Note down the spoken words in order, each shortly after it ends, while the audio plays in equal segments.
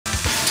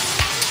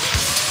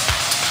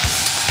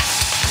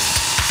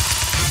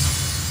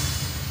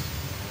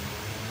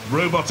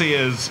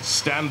Roboteers,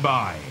 stand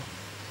by.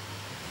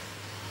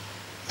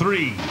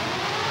 3, 2, 1,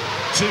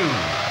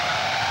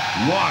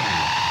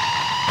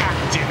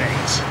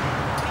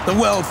 activate. The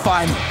world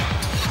final.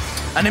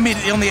 And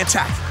immediately on the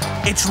attack,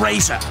 it's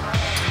Razer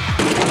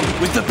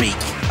with the beak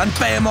and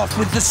Behemoth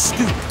with the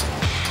scoop.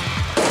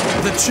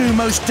 The two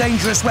most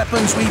dangerous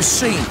weapons we've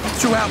seen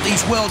throughout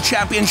these World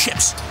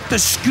Championships. The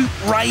scoop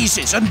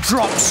raises and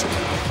drops.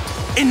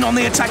 In on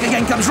the attack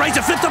again comes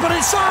Razer, flipped up on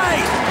its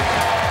side.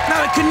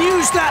 Now it can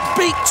use that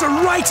beak to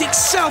right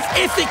itself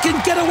if it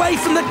can get away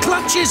from the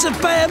clutches of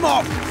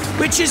Behemoth,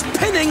 which is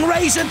pinning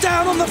Razer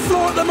down on the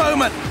floor at the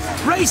moment.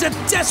 Razer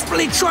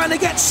desperately trying to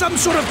get some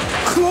sort of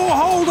claw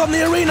hold on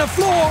the arena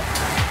floor,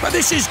 but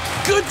this is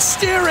good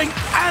steering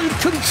and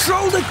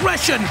controlled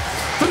aggression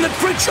from the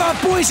Pritchard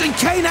boys and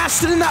Kane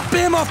Aston in that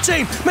Behemoth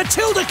team.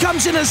 Matilda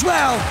comes in as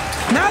well.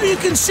 Now you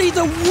can see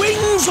the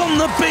wings on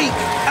the beak,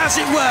 as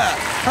it were,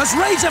 as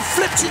Razer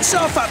flips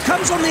itself up,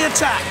 comes on the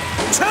attack.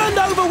 Turned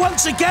over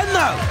once again,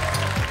 though.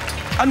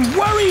 And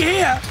worry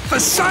here for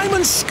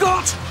Simon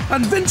Scott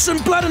and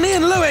Vincent Blood and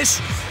Ian Lewis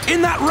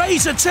in that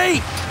Razer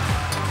team.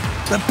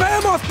 The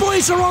Behemoth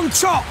boys are on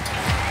top.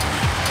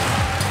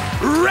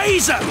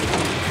 Razer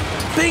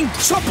being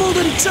toppled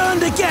and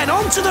turned again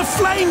onto the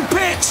flame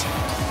pit.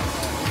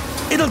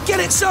 It'll get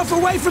itself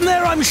away from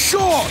there, I'm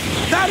sure.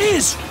 That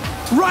is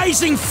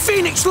rising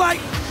phoenix-like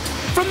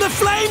from the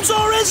flames,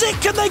 or is it?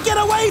 Can they get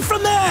away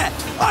from there?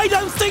 I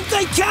don't think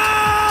they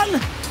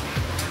can.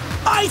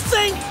 I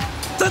think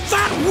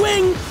that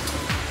wing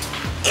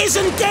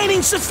isn't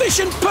gaining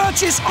sufficient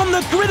purchase on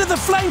the grid of the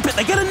flame pit.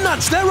 They get a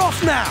nudge, they're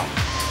off now.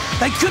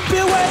 They could be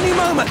away any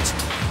moment.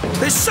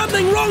 There's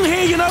something wrong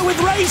here, you know, with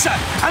Razer.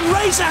 And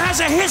Razer has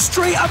a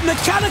history of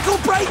mechanical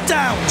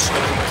breakdowns.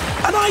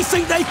 And I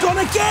think they've gone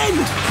again.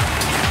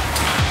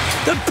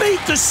 The beat,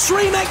 the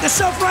stream-mech, the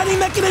self-righting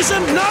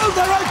mechanism. No,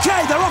 they're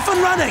okay. They're off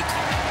and running.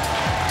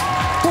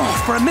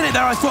 Oh, for a minute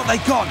there, I thought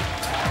they'd gone.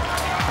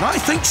 And I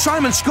think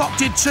Simon Scott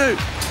did too.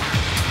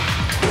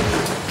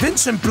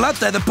 Vincent Blood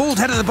there, the bald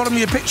head at the bottom of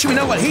your picture. We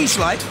know what he's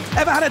like.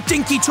 Ever had a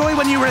dinky toy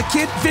when you were a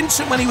kid?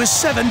 Vincent, when he was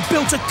 7,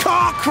 built a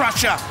car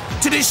crusher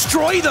to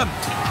destroy them.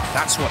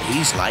 That's what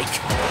he's like.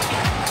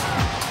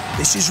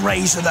 This is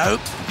Razer, though.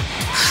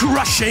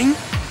 Crushing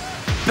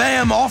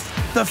Behemoth,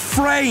 the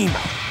frame.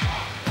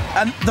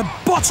 And the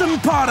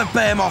bottom part of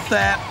Behemoth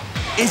there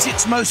is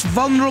its most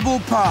vulnerable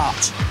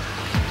part.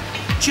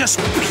 Just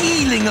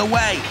peeling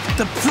away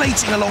the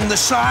plating along the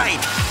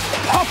side.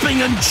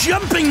 Hopping and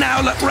jumping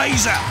now, look,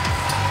 Razer.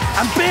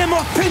 And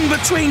Behemoth pinned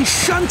between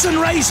Shunt and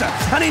Razer.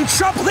 And in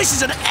trouble, this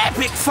is an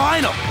epic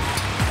final.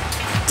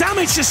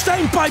 Damage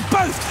sustained by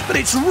both, but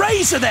it's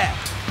Razer there.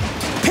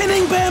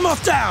 Pinning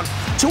Behemoth down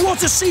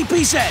towards the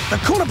CPZ, the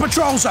corner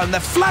patrol zone, the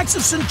flags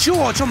of St.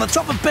 George on the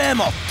top of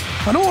Behemoth.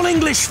 An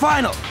all-English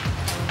final.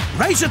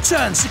 Razer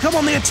turns to come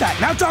on the attack,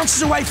 now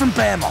dances away from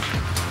Behemoth.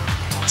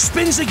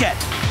 Spins again.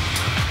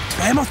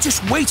 Behemoth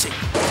just waiting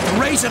for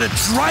Razer to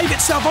drive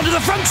itself onto the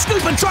front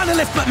scoop and trying to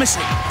lift but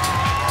missing.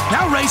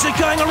 Now Razer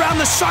going around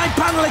the side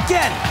panel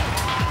again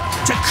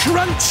to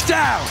crunch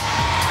down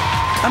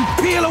and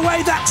peel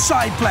away that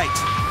side plate.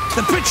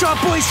 The Pritchard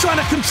boys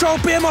trying to control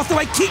Behemoth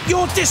away. Keep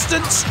your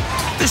distance.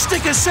 The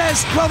sticker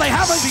says, well, they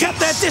haven't kept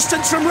their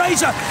distance from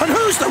Razer. And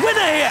who's the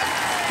winner here?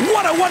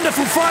 What a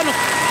wonderful final.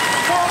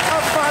 What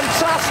a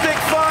fantastic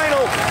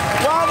final.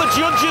 While the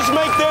judges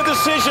make their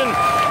decision,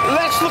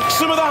 let's look at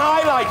some of the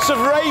highlights of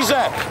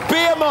Razer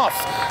Behemoth,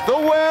 the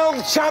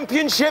World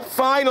Championship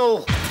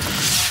final.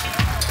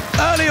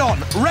 Early on,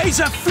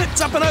 Razer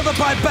flipped up and over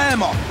by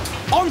Behemoth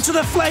onto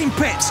the flame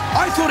pit.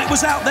 I thought it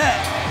was out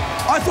there.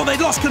 I thought they'd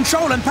lost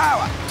control and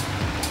power.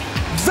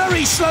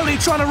 Very slowly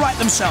trying to right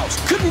themselves.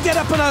 Couldn't get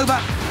up and over.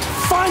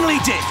 Finally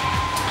did.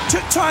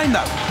 Took time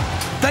though.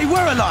 They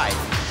were alive.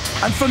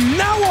 And from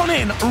now on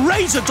in,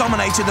 Razer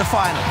dominated the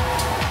final,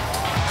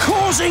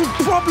 causing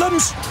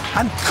problems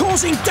and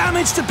causing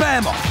damage to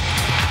Behemoth.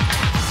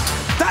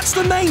 That's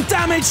the main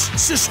damage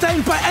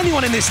sustained by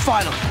anyone in this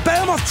final.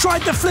 Behemoth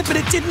tried to flip it,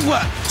 it didn't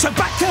work. So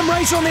back came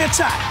Razer on the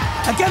attack.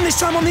 Again, this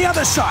time on the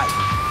other side.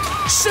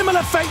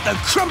 Similar fate though,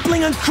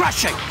 crumpling and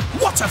crashing.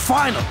 What a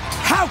final.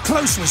 How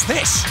close was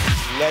this?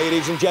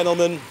 Ladies and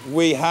gentlemen,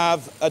 we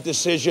have a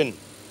decision.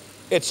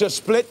 It's a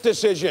split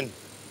decision.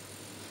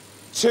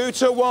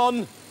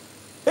 2-1.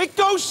 It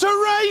goes to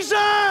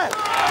Razer!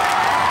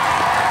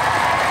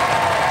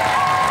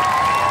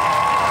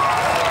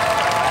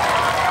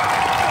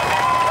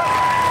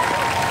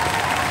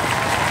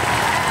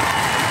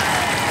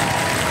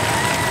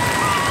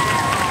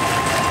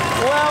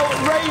 Well,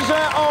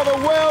 Razer are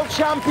the world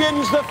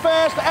champions, the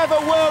first ever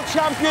world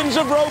champions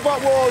of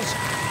Robot Wars.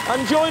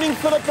 And joining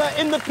Philippa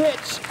in the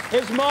pits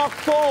is Mark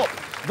Thorpe,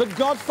 the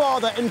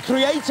godfather and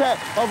creator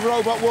of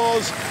Robot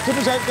Wars, to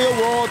present the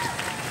award.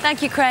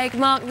 Thank you, Craig.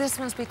 Mark, this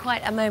must be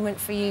quite a moment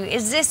for you.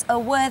 Is this a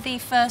worthy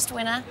first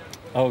winner?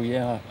 Oh,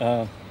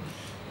 yeah.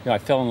 I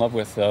fell in love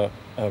with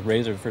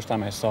Razer the first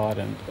time I saw it,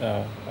 and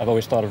I've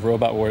always thought of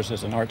Robot Wars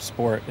as an art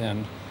sport,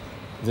 and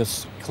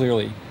this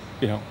clearly,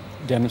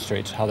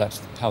 demonstrates how that's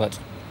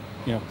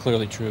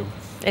clearly true.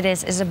 It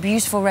is. It's a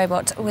beautiful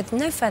robot. With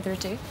no further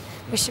ado,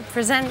 we should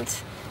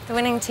present the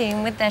winning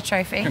team with their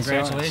trophy.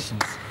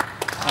 Congratulations.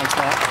 Thanks a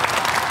lot.